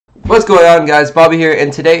What's going on, guys? Bobby here,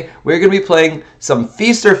 and today we're going to be playing some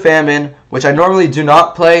Feast or Famine, which I normally do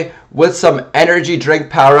not play, with some energy drink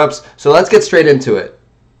power-ups. So let's get straight into it.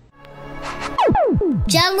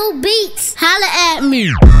 Jello Beats, holla at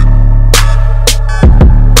me.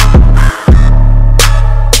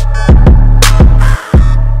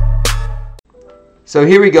 So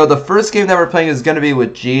here we go. The first game that we're playing is going to be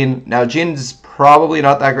with Gene. Now, Gene's probably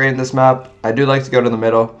not that great in this map. I do like to go to the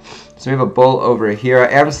middle. So we have a bull over here. I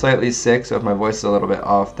am slightly sick, so if my voice is a little bit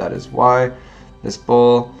off, that is why. This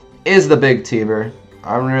bull is the big teamer.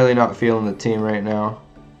 I'm really not feeling the team right now,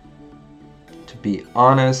 to be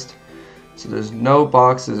honest. So there's no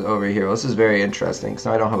boxes over here. Well, this is very interesting, because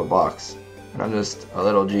now I don't have a box. And I'm just a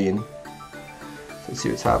little Gene. Let's see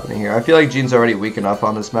what's happening here. I feel like Gene's already weak enough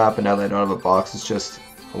on this map, and now that I don't have a box, it's just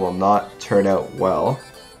will not turn out well.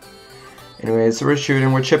 Anyway, so we're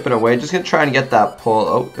shooting, we're chipping away. Just gonna try and get that pull.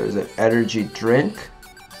 Oh, there's an energy drink.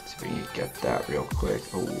 Let's see if we can get that real quick.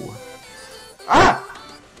 Oh. Ah!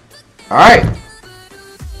 Alright.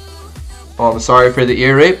 Oh, I'm sorry for the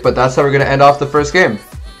ear rape, but that's how we're gonna end off the first game.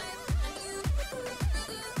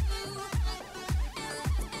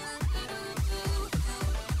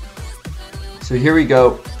 So here we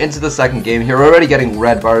go into the second game here. We're already getting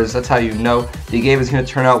red bars. That's how you know the game is going to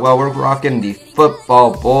turn out well. We're rocking the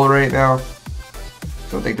football bowl right now.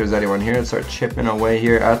 Don't think there's anyone here. Let's start chipping away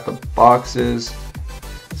here at the boxes.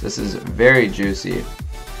 So this is very juicy.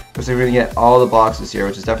 So we're going to get all the boxes here,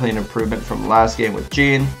 which is definitely an improvement from last game with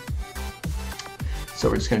Gene. So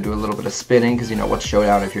we're just going to do a little bit of spinning, because you know what's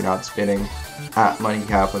Showdown if you're not spinning. At Money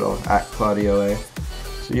Capital, at Claudio A.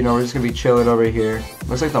 So, you know, we're just going to be chilling over here.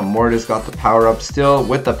 Looks like the Mortis got the power-up. Still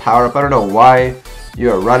with the power-up. I don't know why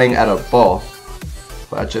you are running at a bull.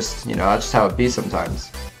 But just, you know, that's just how it be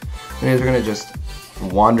sometimes. Anyways, we're going to just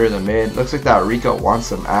wander the mid. Looks like that Rico wants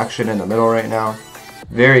some action in the middle right now.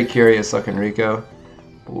 Very curious looking Rico.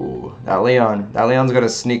 Ooh, that Leon's going to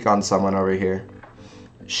sneak on someone over here.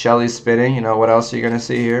 Shelly's spinning. You know, what else are you going to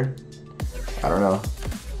see here? I don't know.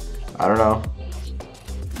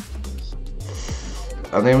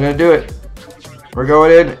 I think I'm going to do it. We're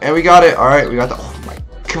going in, and we got it. Alright, we got the... Oh my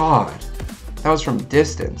god. That was from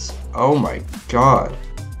distance. Oh my god.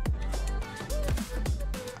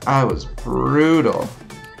 That was brutal.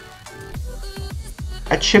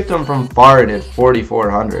 I chipped him from far and did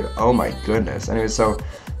 4,400. Oh my goodness. Anyway, so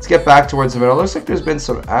let's get back towards the middle. Looks like there's been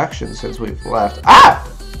some action since we've left. Ah!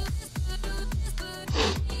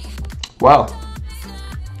 Well,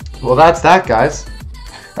 that's that, guys.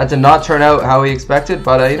 That did not turn out how we expected,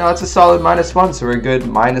 but you know, it's a solid -1, so we're good.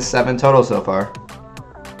 -7 total so far.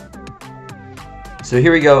 So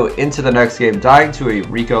here we go into the next game. Dying to a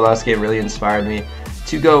Rico last game really inspired me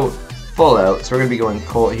to go full out. So we're going to be going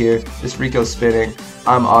Colt here. This Rico's spinning.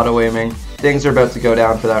 I'm auto-aiming. Things are about to go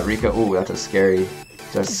down for that Rico. Ooh, that's a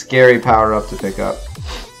scary power-up to pick up.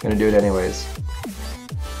 Gonna do it anyways.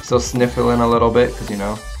 Still sniffling a little bit, because you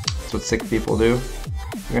know, that's what sick people do.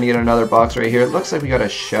 We're going to get another box right here. It looks like we got a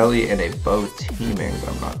Shelly and a Bo teaming,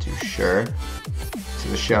 but I'm not too sure. So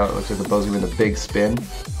the Shelly, it looks like the Bo's doing the big spin.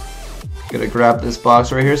 Gonna grab this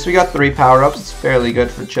box right here. So we got 3 power-ups. It's fairly good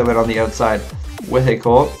for chilling on the outside with a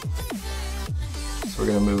Colt. So we're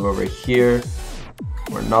going to move over here.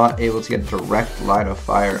 We're not able to get direct line of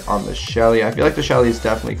fire on the Shelly. I feel like the Shelly is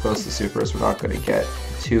definitely close to super, so we're not going to get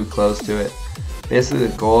too close to it. Basically,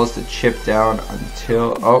 the goal is to chip down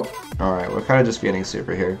until... Oh, alright, we're kind of just getting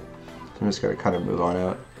super here. So I'm just going to kind of move on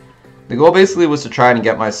out. The goal basically was to try and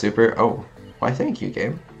get my super... Oh, why thank you,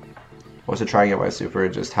 game. Was to try and get my super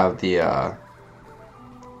and just have the...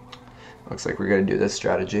 Looks like we're going to do this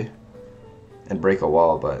strategy. And break a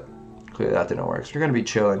wall, but clearly that didn't work. So we're going to be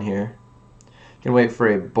chilling here. You can wait for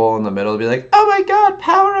a bull in the middle to be like, oh my god,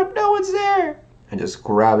 power up, no one's there! And just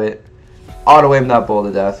grab it. Auto-aim that bull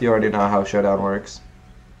to death. You already know how Showdown works.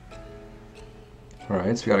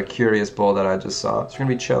 Alright, so we got a curious bull that I just saw. So we're going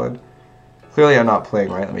to be chilling. Clearly I'm not playing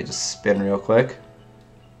right. Let me just spin real quick.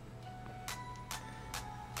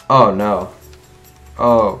 Oh no.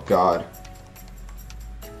 Oh god.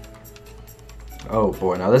 Oh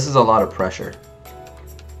boy, now this is a lot of pressure.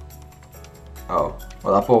 Oh,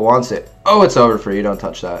 well that bull wants it. Oh, it's over for you. Don't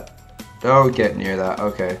touch that. Don't get near that.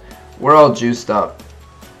 Okay. We're all juiced up.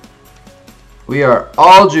 We are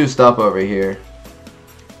all juiced up over here.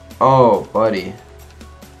 Oh, buddy.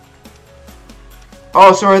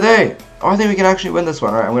 Oh, so are they. Oh, I think we can actually win this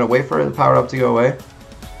one. Alright, I'm going to wait for the power up to go away.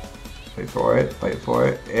 Wait for it. Wait for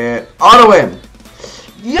it. And auto-win.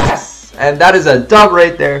 Yes! And that is a dub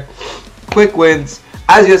right there. Quick wins.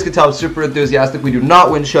 As you guys can tell, I'm super enthusiastic. We do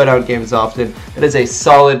not win Showdown games often. It is a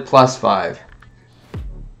solid +5.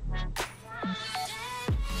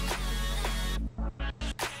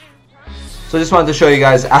 So I just wanted to show you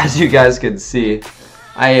guys, as you guys can see,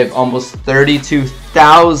 I have almost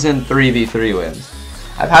 32,000 3v3 wins.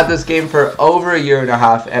 I've had this game for over a year and a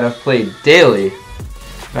half, and I've played daily,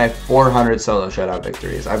 and I have 400 solo Showdown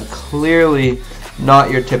victories. I'm clearly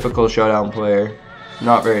not your typical Showdown player,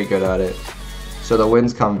 not very good at it. So the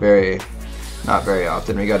wins come not very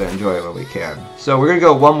often. We gotta enjoy it when we can. So we're gonna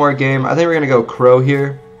go one more game. I think we're gonna go Crow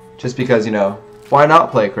here, just because, you know, why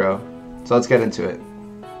not play Crow? So let's get into it.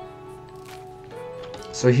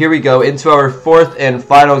 So here we go into our fourth and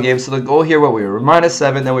final game. So the goal here, what we were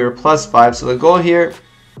 -7, then we were +5. So the goal here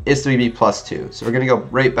is to be +2. So we're gonna go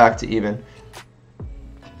right back to even.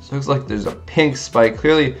 So it looks like there's a pink spike.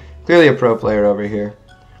 Clearly a pro player over here.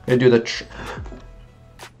 Gonna do the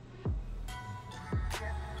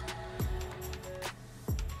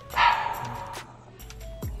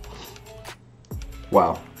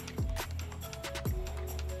wow.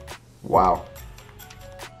 Wow.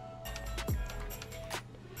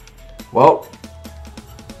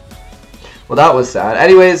 Well, that was sad.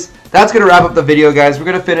 Anyways, that's going to wrap up the video, guys. We're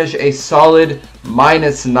going to finish a solid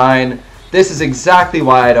 -9. This is exactly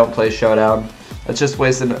why I don't play Showdown. Let's just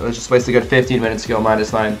waste a good 15 minutes to go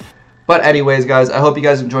 -9. But anyways, guys, I hope you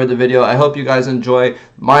guys enjoyed the video. I hope you guys enjoy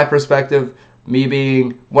my perspective, me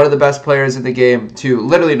being one of the best players in the game, to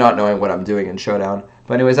literally not knowing what I'm doing in Showdown.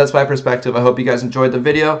 But anyways, that's my perspective. I hope you guys enjoyed the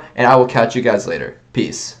video, and I will catch you guys later.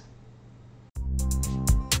 Peace.